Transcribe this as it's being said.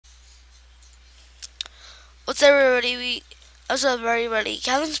What's everybody? What's up, everybody?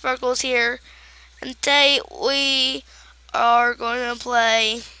 Captain Sparkles here, and today we are going to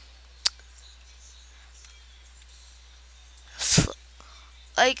play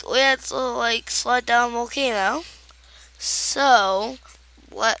we had to slide down Volcano. So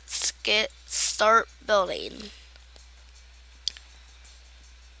let's start building.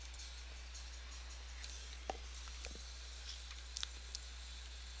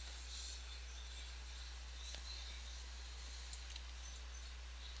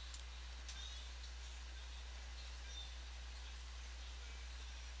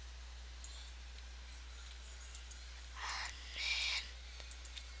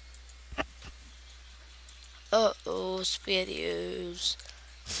 Uh-oh, Spiddios.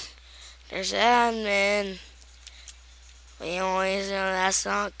 There's admin. We always know that's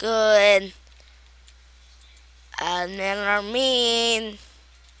not good. Admin are mean.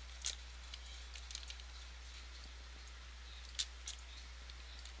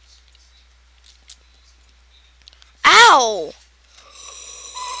 Ow!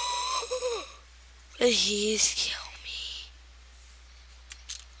 Please kill me.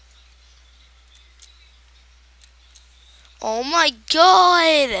 Oh my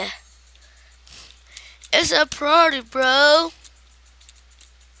god! It's a party, bro.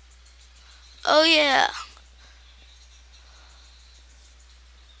 Oh yeah.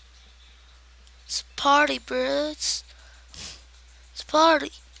 It's a party, bro. It's a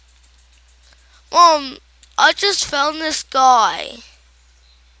party. I just found this guy.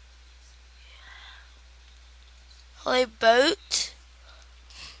 Holy boat.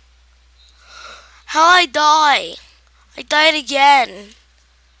 How I die? I died again.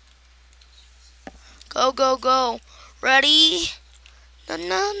 Go, go, go. Ready? Na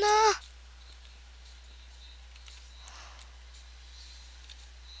na na.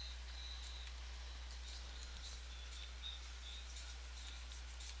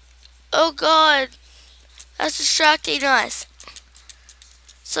 Oh god. That's distracting us.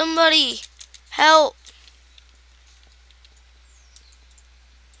 Somebody help.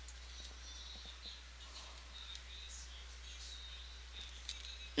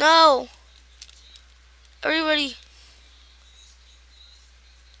 No. Everybody.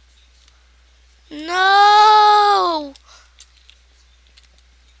 No.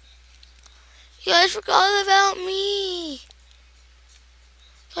 You guys forgot about me. You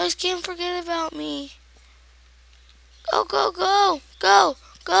guys can't forget about me. Go, go, go. Go,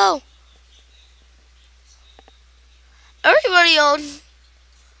 go. Everybody on.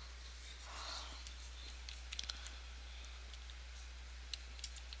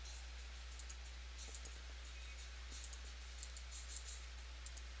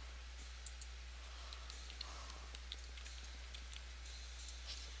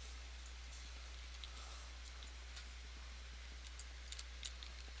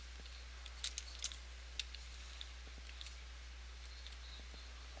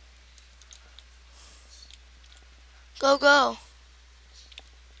 Go, go.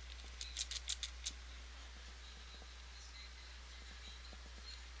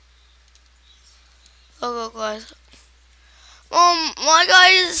 Go, go, guys. My guy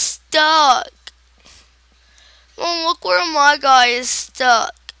is stuck. Look where my guy is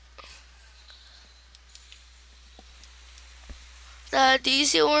stuck. Dad, do you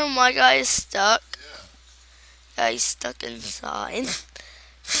see where my guy is stuck? Yeah, he's stuck inside.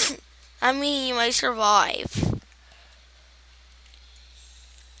 I mean, he might survive.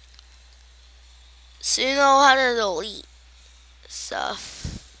 So you know how to delete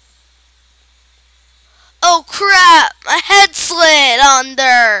stuff. Oh crap! My head slid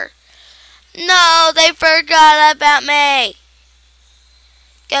under! No, they forgot about me!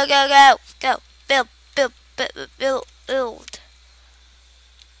 Go, go, go! Go! Build, build, build, build, build.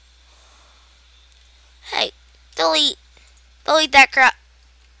 Hey, delete. Delete that crap.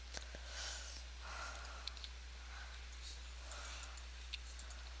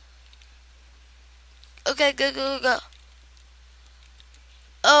 Okay, go, go, go.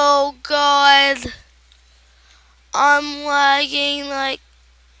 Oh god. I'm lagging like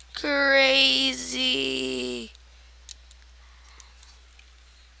crazy.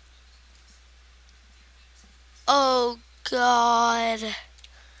 Oh god.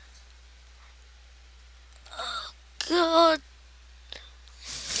 Oh god.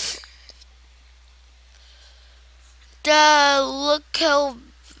 Dad, look how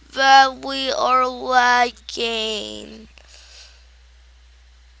bad we are lagging.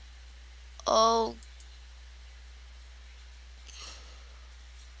 Oh.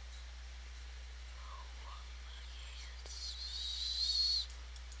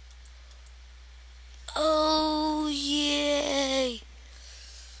 Oh.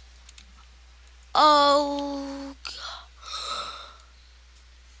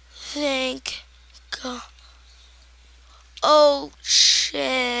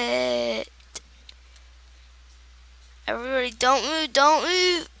 shit. Everybody, don't move, don't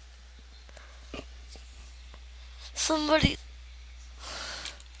move. Somebody.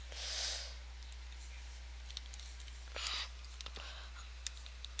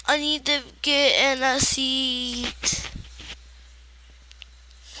 I need to get in a seat.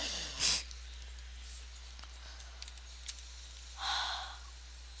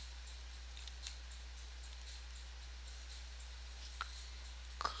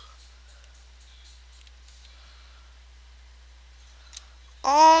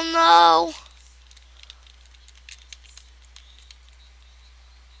 Oh no.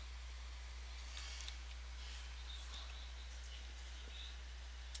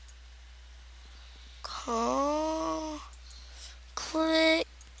 Click.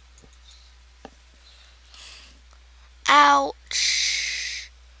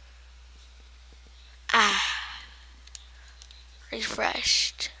 Ouch. Ah.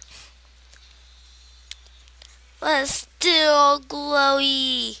 Refreshed. But it's still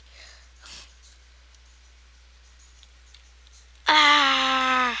glowy.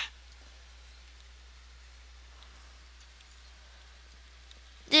 Ah.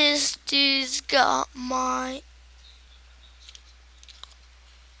 This dude's got my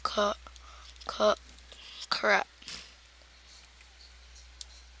crap.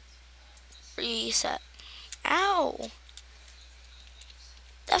 Reset. Ow.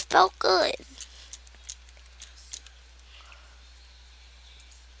 That felt good.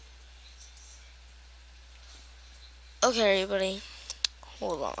 Okay, everybody.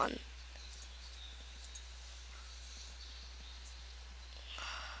 Hold on.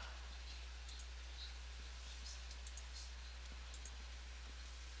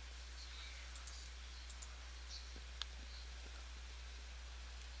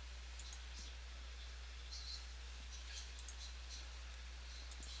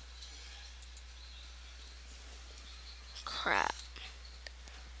 Crap.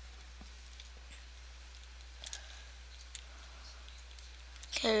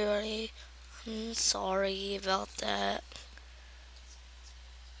 Okay, everybody. I'm sorry about that.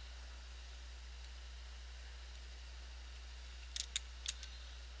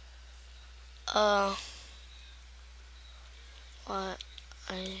 What?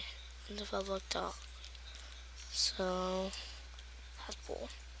 I developed up. So, that's cool.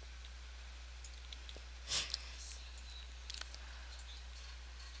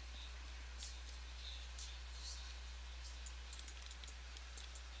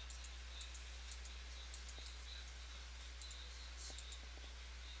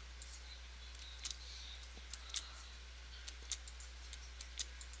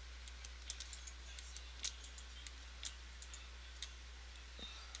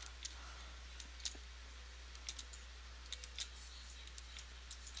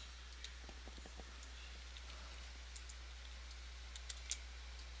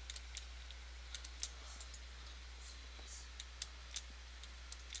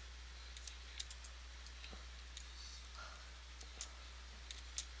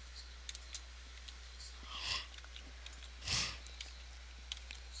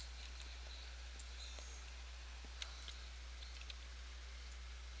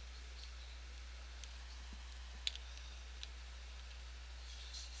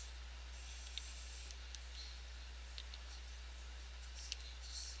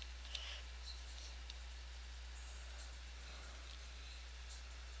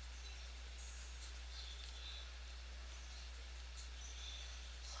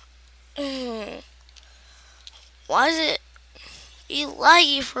 Why is it be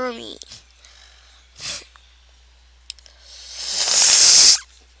laggy for me?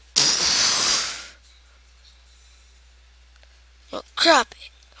 Oh, crap.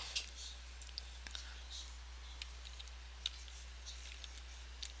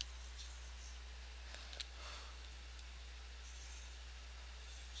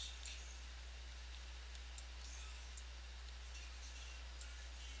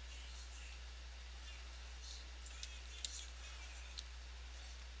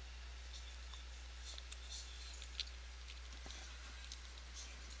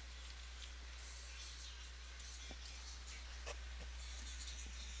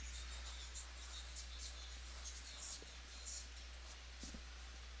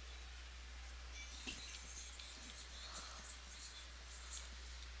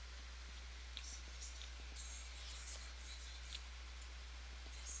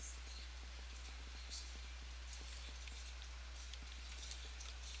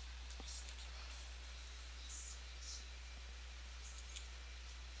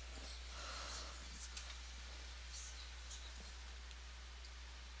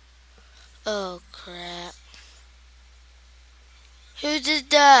 Oh crap. Who did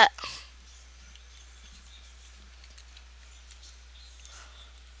that?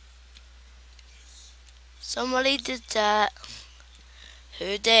 Somebody did that.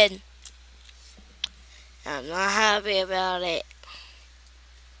 Who did? I'm not happy about it.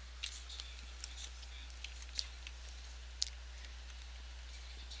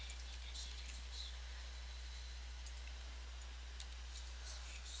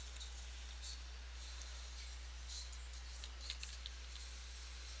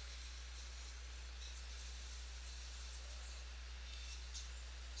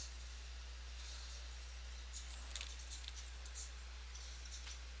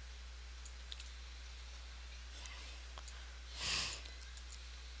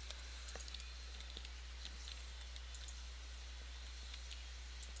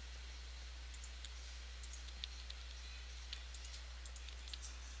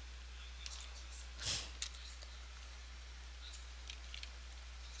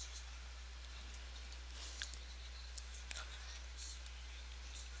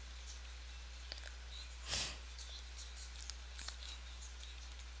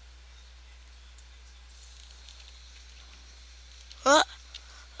 What?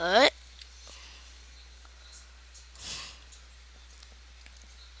 What?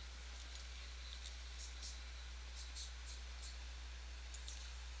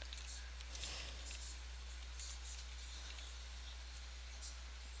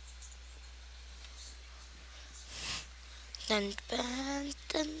 Dun dun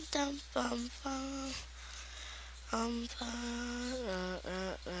dun dun bum bum.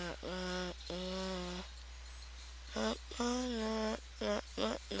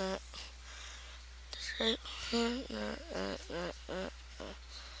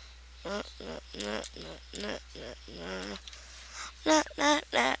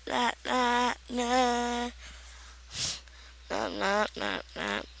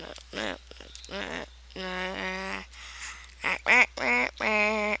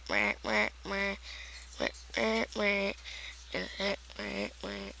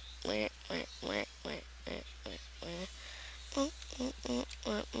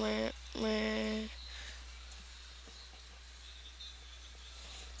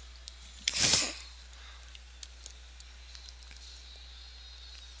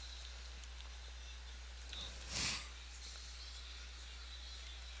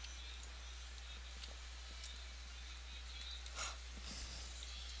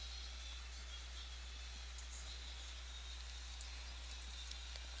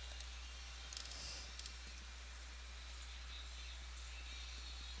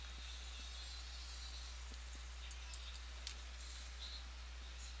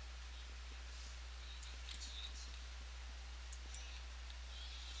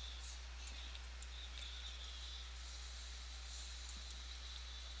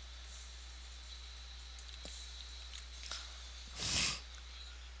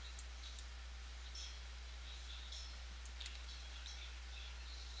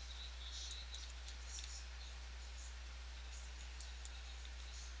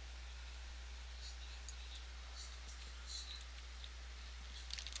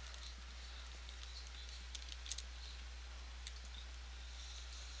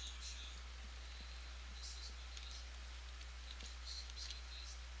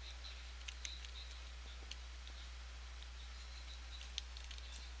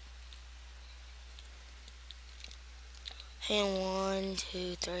 Hey, 1,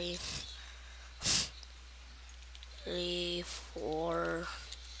 2, 3, 3, 4,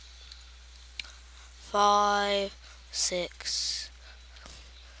 5, 6,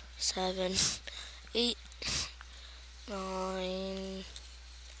 7, 8, 9,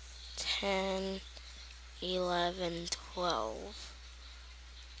 10, 11, 12.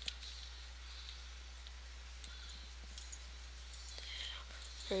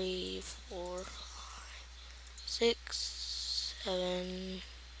 3, 4, 6, 7,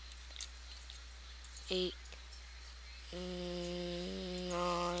 8,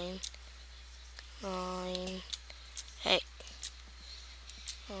 9, 9, hey,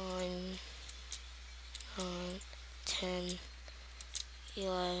 9, 9, 10,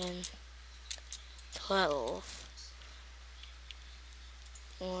 11, 12.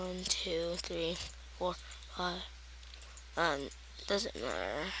 1, 2, 3, 4, 5. Doesn't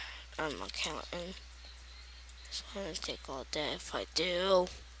matter. I'm not counting. It's gonna take all day if I do.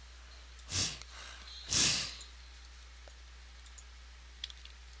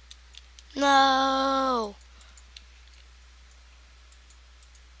 No!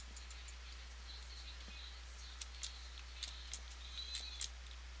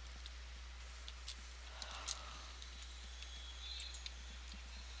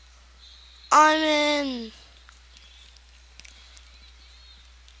 I'm in.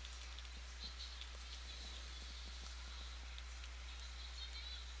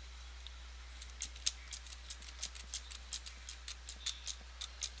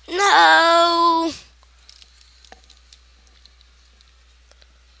 No.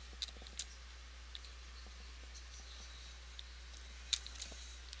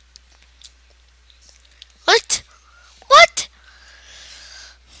 What? What?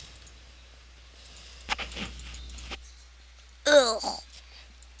 Ugh.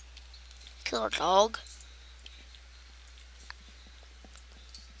 Killer dog.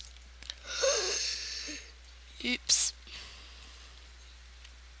 Oops.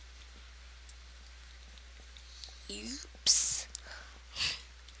 Oops.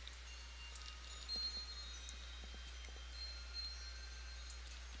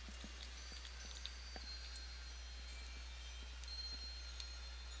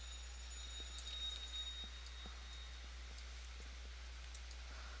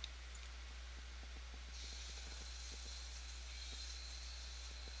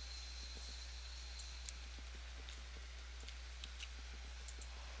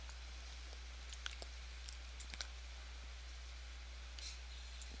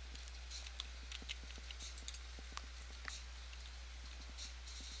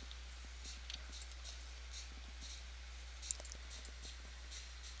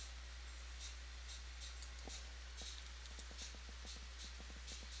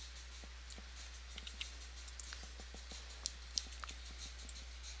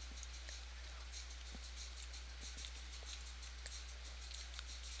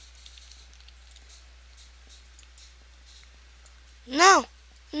 No.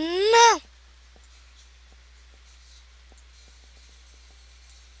 No.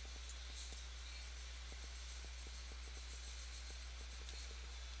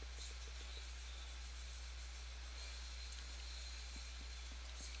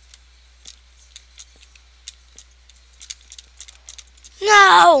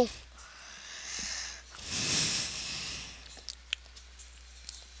 No.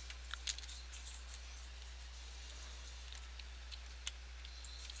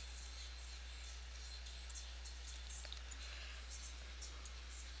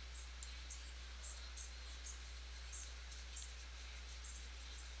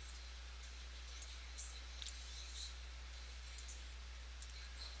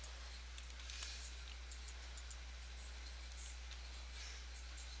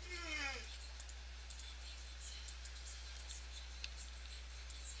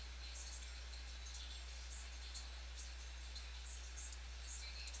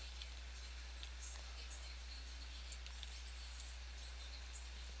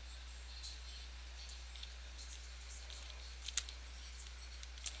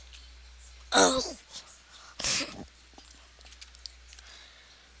 Oh.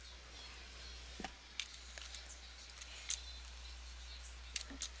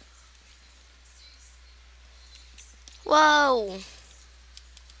 Whoa.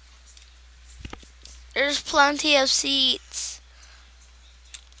 There's plenty of seats.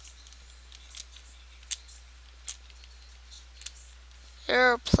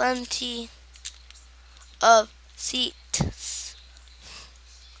 There are plenty of seats.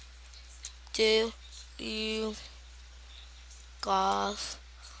 Do you guys?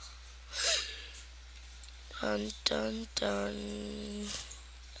 Dun dun dun.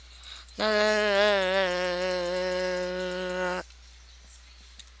 Na,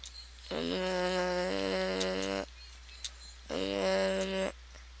 na, na, na.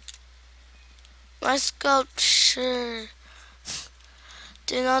 My sculpture.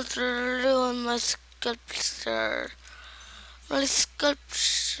 Do not ruin my sculpture. My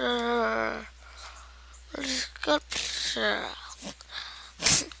sculpture. My sculpture.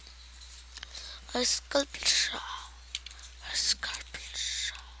 My sculpture. My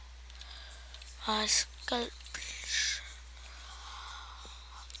sculpture. My sculpture.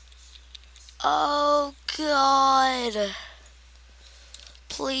 Oh God.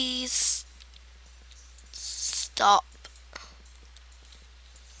 Please stop.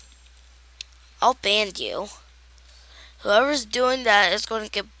 I'll ban you. Whoever's doing that is going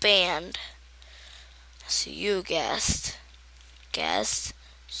to get banned. So you guessed.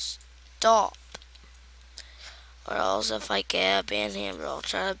 Stop. Or else if I get a ban hammer, I'll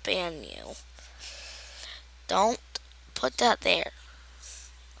try to ban you. Don't put that there.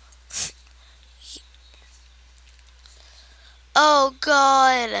 Oh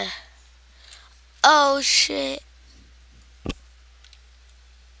God. Oh shit.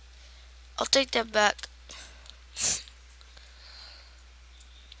 I'll take that back.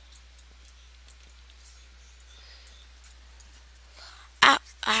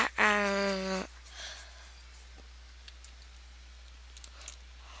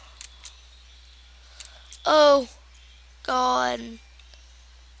 Oh, God.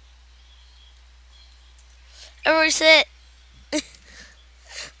 Everybody sit.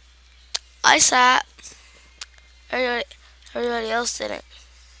 I sat. Everybody, everybody else didn't.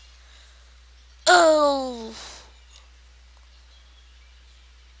 Oh.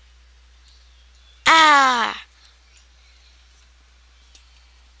 Ah.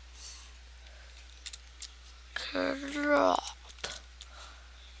 Crop.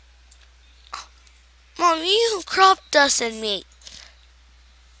 Mom, you crop dust in me.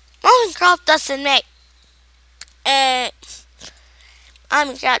 Mom, crop dust in me.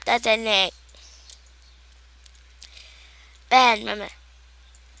 I'm crop dust in me. Bad, Mama.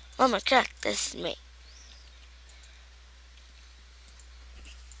 Mama, crop dust in me.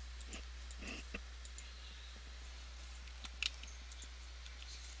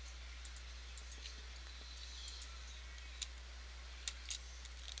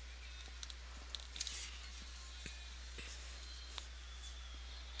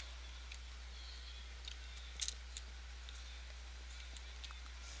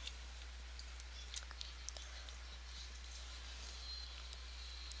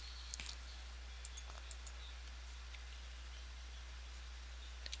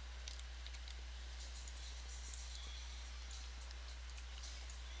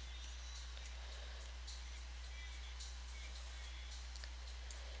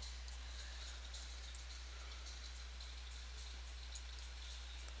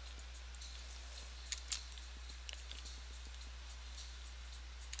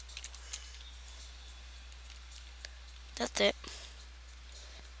 That's it.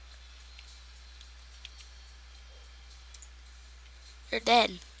 You're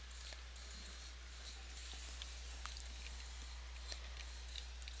dead.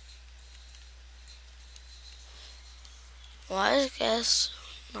 Well, I guess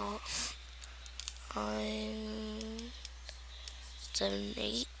not. I'm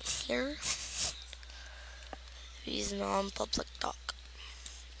 7-8 here. He's non-public talk.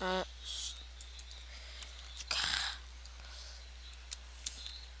 Uh,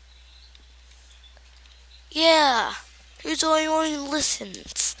 yeah, you're the only one who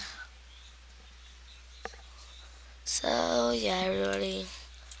listens. So yeah, everybody,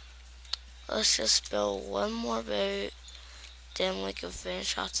 let's just build one more boat. Then we can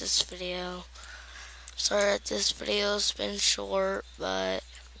finish off this video. Sorry that this video's been short, but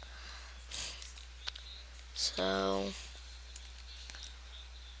so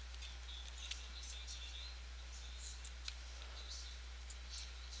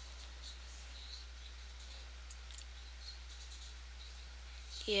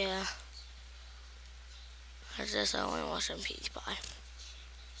yeah, I just only watching PewDiePie.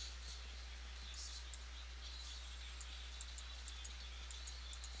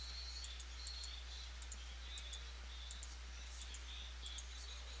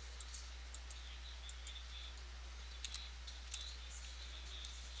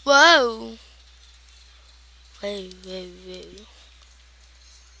 Whoa! Whoa, whoa, whoa.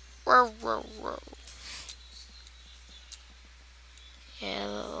 Whoa, whoa, whoa. Yeah,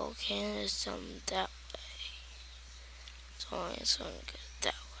 the volcano is something that way. It's only something good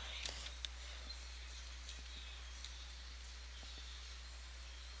that way.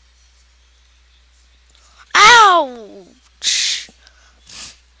 Ouch!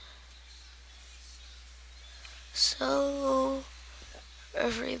 So,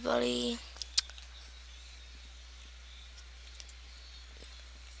 everybody,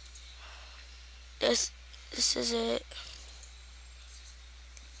 this is it.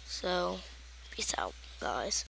 So, peace out, guys.